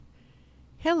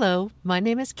Hello, my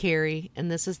name is Carrie,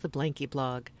 and this is the Blanky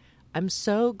Blog. I'm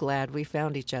so glad we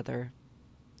found each other.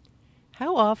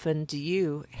 How often do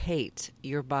you hate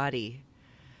your body?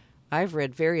 I've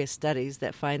read various studies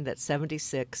that find that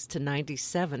 76 to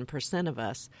 97% of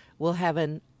us will have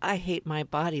an I hate my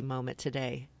body moment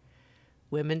today.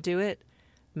 Women do it,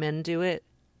 men do it,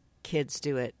 kids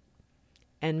do it,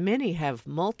 and many have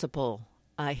multiple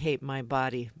I hate my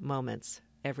body moments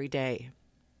every day.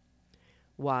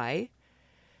 Why?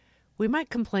 We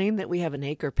might complain that we have an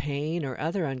ache or pain or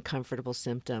other uncomfortable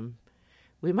symptom.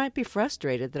 We might be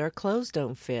frustrated that our clothes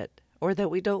don't fit or that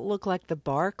we don't look like the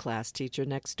bar class teacher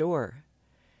next door.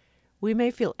 We may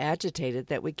feel agitated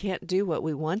that we can't do what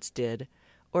we once did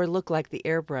or look like the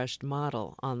airbrushed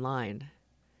model online.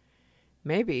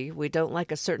 Maybe we don't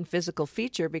like a certain physical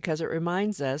feature because it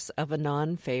reminds us of a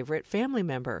non-favorite family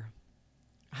member.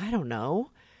 I don't know.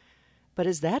 But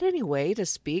is that any way to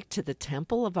speak to the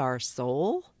temple of our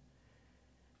soul?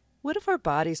 What if our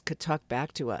bodies could talk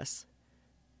back to us?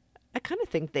 I kind of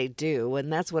think they do,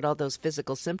 and that's what all those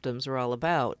physical symptoms are all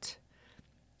about.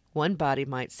 One body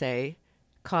might say,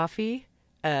 "Coffee?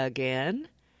 Again?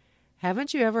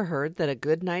 Haven't you ever heard that a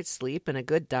good night's sleep and a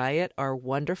good diet are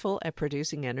wonderful at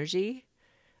producing energy?"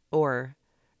 Or,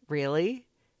 "Really?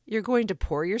 You're going to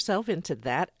pour yourself into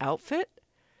that outfit?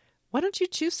 Why don't you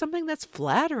choose something that's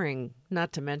flattering,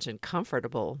 not to mention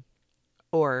comfortable?"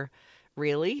 Or,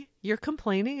 "Really? You're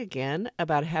complaining again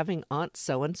about having Aunt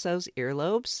So-and-so's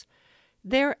earlobes?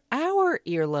 They're our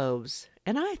earlobes,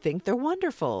 and I think they're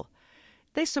wonderful.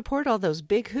 They support all those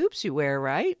big hoops you wear,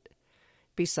 right?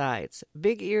 Besides,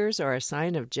 big ears are a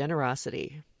sign of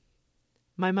generosity."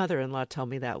 My mother-in-law told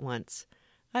me that once.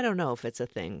 I don't know if it's a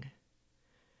thing.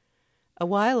 A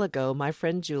while ago, my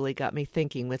friend Julie got me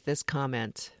thinking with this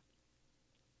comment.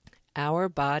 Our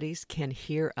bodies can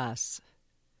hear us.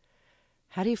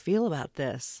 How do you feel about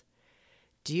this?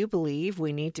 Do you believe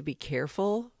we need to be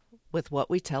careful with what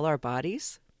we tell our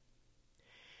bodies?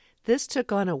 This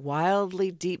took on a wildly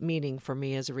deep meaning for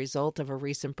me as a result of a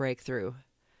recent breakthrough.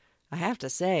 I have to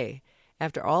say,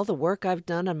 after all the work I've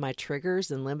done on my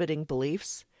triggers and limiting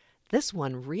beliefs, this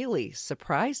one really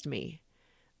surprised me.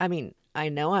 I mean, I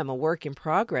know I'm a work in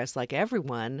progress like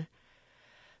everyone.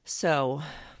 So,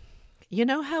 you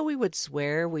know how we would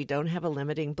swear we don't have a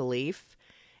limiting belief?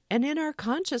 And in our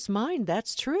conscious mind,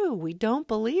 that's true. We don't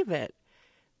believe it.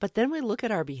 But then we look at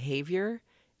our behavior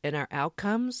and our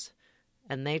outcomes,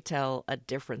 and they tell a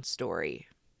different story.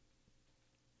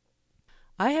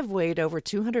 I have weighed over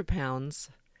 200 pounds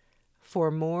for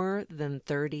more than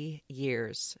 30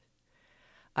 years.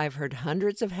 I've heard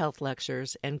hundreds of health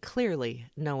lectures and clearly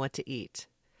know what to eat.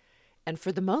 And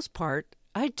for the most part,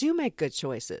 I do make good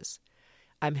choices.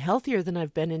 I'm healthier than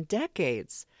I've been in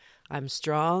decades. I'm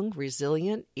strong,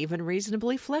 resilient, even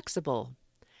reasonably flexible.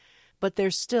 But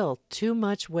there's still too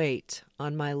much weight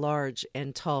on my large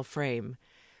and tall frame,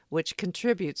 which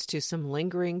contributes to some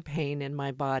lingering pain in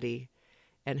my body,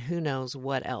 and who knows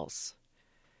what else.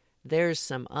 There's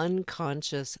some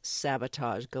unconscious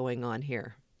sabotage going on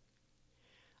here.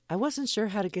 I wasn't sure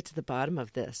how to get to the bottom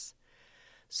of this,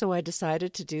 so I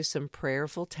decided to do some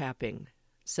prayerful tapping,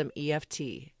 some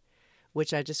EFT,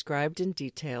 which I described in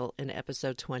detail in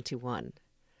episode 21.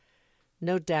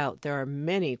 No doubt there are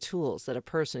many tools that a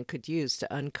person could use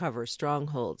to uncover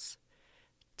strongholds.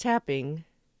 Tapping,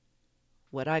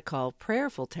 what I call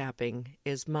prayerful tapping,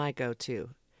 is my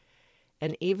go-to.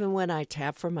 And even when I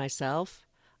tap for myself,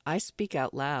 I speak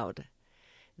out loud.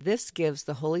 This gives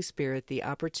the Holy Spirit the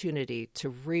opportunity to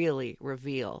really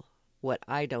reveal what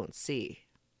I don't see.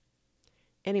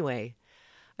 Anyway,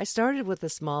 I started with a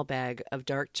small bag of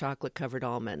dark chocolate-covered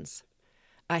almonds.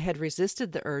 I had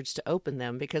resisted the urge to open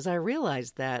them because I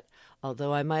realized that,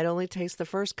 although I might only taste the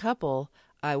first couple,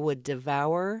 I would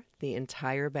devour the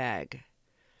entire bag.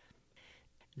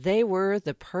 They were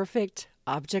the perfect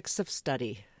objects of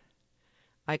study.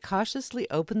 I cautiously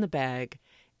opened the bag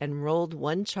and rolled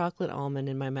one chocolate almond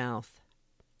in my mouth.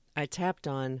 I tapped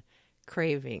on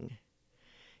craving.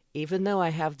 Even though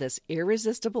I have this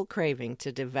irresistible craving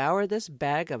to devour this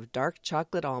bag of dark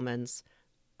chocolate almonds,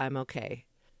 I'm okay.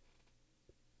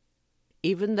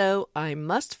 Even though I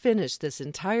must finish this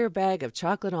entire bag of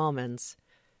chocolate almonds,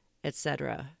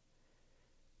 etc.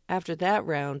 After that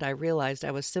round, I realized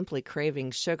I was simply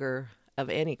craving sugar of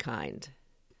any kind.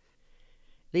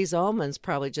 These almonds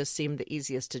probably just seemed the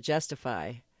easiest to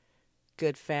justify.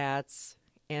 Good fats,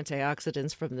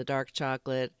 antioxidants from the dark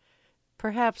chocolate.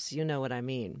 Perhaps you know what I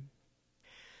mean.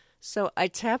 So I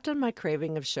tapped on my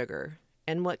craving of sugar,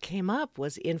 and what came up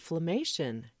was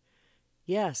inflammation.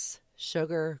 Yes,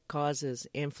 sugar causes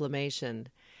inflammation,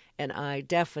 and I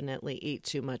definitely eat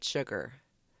too much sugar.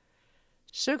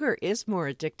 Sugar is more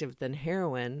addictive than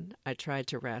heroin, I tried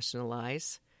to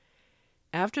rationalize.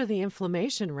 After the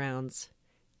inflammation rounds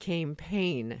came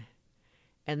pain,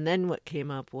 and then what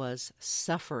came up was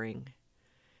suffering.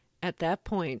 At that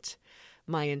point,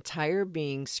 my entire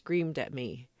being screamed at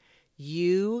me,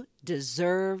 "You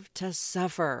deserve to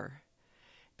suffer."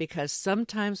 Because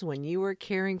sometimes when you were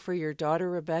caring for your daughter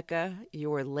Rebecca, you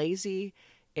were lazy,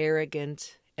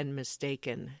 arrogant, and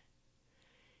mistaken.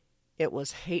 It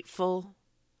was hateful,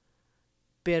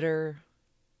 bitter,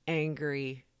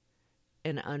 angry,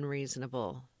 and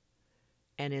unreasonable.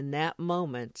 And in that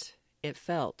moment, it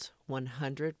felt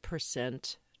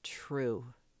 100%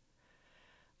 true.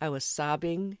 I was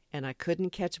sobbing, and I couldn't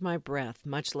catch my breath,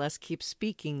 much less keep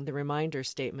speaking the reminder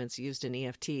statements used in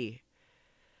EFT.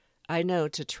 I know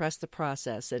to trust the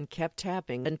process and kept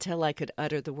tapping until I could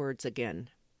utter the words again.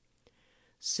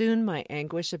 Soon my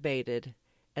anguish abated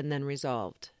and then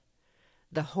resolved.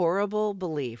 The horrible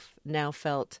belief now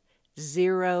felt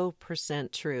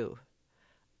 0% true,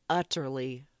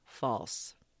 utterly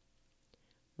false.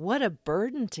 What a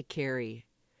burden to carry!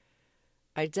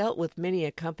 I dealt with many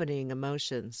accompanying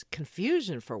emotions,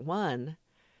 confusion for one.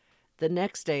 The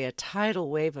next day, a tidal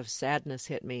wave of sadness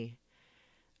hit me.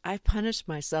 I punished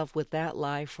myself with that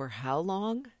lie for how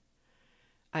long?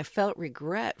 I felt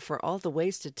regret for all the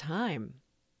wasted time.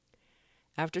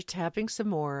 After tapping some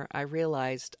more, I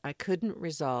realized I couldn't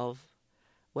resolve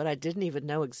what I didn't even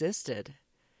know existed.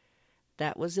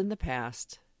 That was in the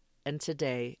past, and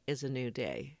today is a new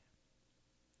day.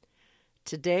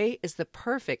 Today is the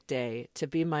perfect day to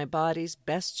be my body's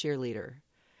best cheerleader.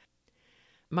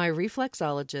 My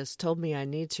reflexologist told me I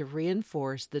need to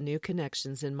reinforce the new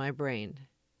connections in my brain.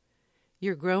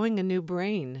 You're growing a new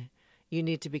brain. You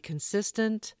need to be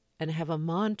consistent and have a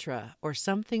mantra or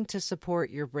something to support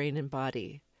your brain and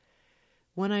body.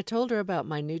 When I told her about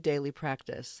my new daily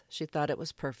practice, she thought it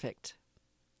was perfect.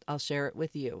 I'll share it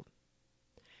with you.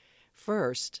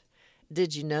 First,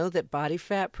 did you know that body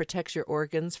fat protects your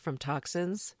organs from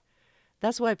toxins?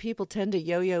 That's why people tend to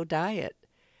yo-yo diet.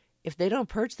 If they don't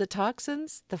purge the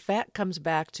toxins, the fat comes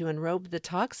back to enrobe the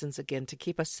toxins again to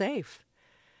keep us safe.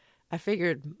 I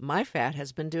figured my fat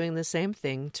has been doing the same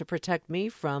thing to protect me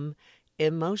from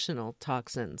emotional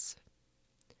toxins.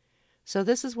 So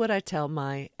this is what I tell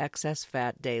my excess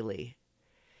fat daily.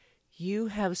 You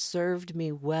have served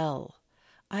me well.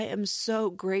 I am so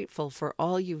grateful for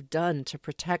all you've done to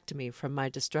protect me from my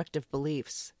destructive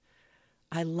beliefs.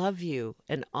 I love you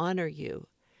and honor you.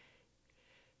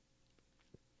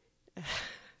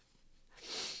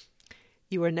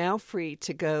 You are now free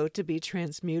to go to be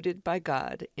transmuted by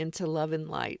God into love and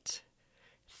light.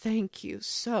 Thank you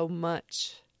so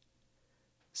much.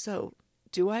 So,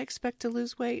 do I expect to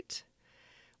lose weight?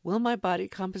 Will my body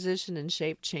composition and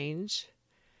shape change?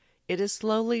 It is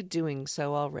slowly doing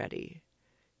so already.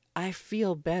 I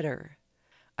feel better.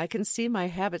 I can see my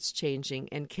habits changing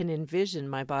and can envision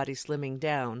my body slimming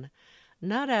down,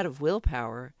 not out of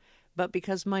willpower, but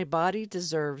because my body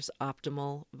deserves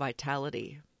optimal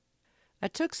vitality. I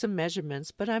took some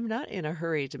measurements, but I'm not in a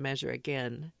hurry to measure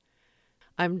again.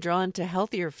 I'm drawn to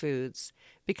healthier foods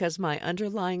because my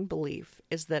underlying belief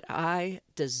is that I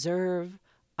deserve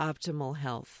optimal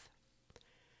health.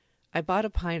 I bought a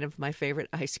pint of my favorite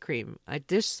ice cream. I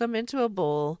dished some into a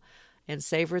bowl and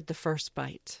savored the first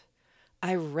bite.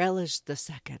 I relished the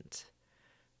second.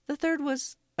 The third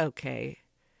was okay.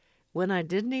 When I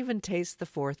didn't even taste the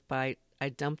fourth bite, I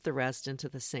dumped the rest into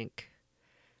the sink.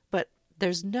 But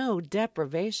there's no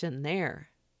deprivation there.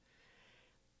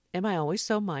 Am I always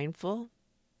so mindful?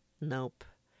 Nope.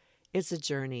 It's a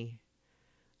journey.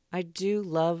 I do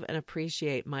love and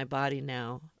appreciate my body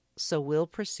now, so we'll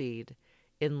proceed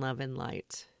in love and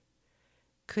light.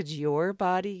 Could your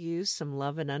body use some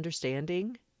love and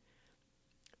understanding?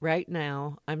 Right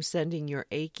now, I'm sending your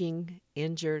aching,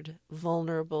 injured,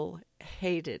 vulnerable,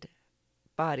 hated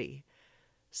body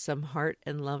some heart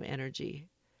and love energy.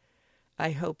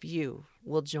 I hope you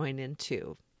will join in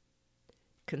too.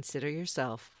 Consider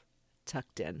yourself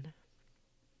tucked in.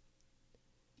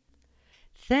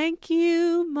 Thank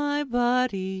you, my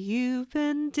body, you've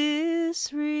been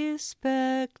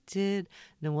disrespected.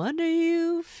 No wonder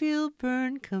you feel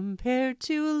burned compared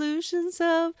to illusions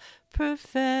of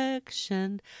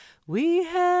perfection. We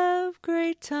have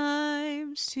great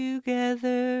times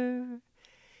together.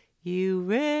 You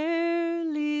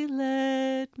rarely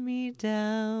let me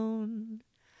down.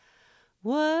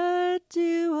 What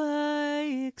do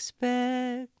I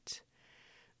expect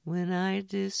when I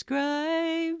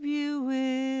describe you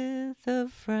with a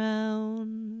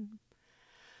frown?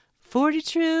 40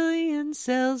 trillion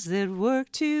cells that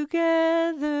work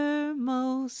together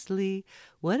mostly.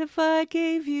 What if I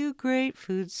gave you great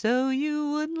food so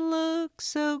you wouldn't look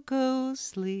so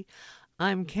ghostly?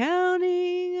 I'm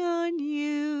counting on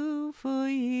you for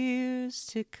years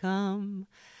to come.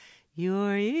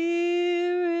 You're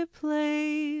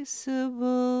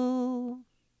irreplaceable.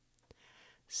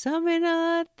 Some may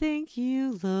not think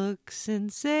you look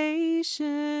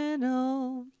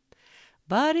sensational.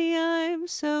 Body, I'm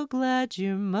so glad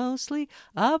you're mostly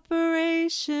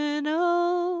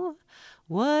operational.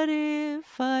 What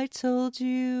if I told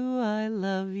you I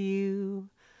love you?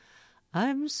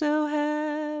 I'm so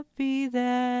happy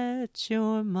that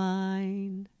you're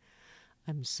mine.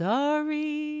 I'm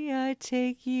sorry I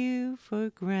take you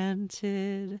for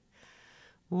granted.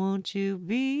 Won't you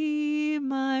be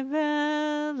my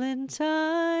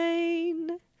Valentine?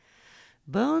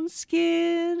 Bone,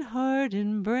 skin, heart,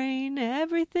 and brain,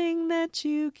 everything that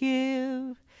you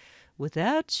give.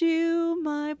 Without you,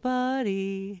 my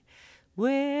body,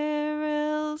 where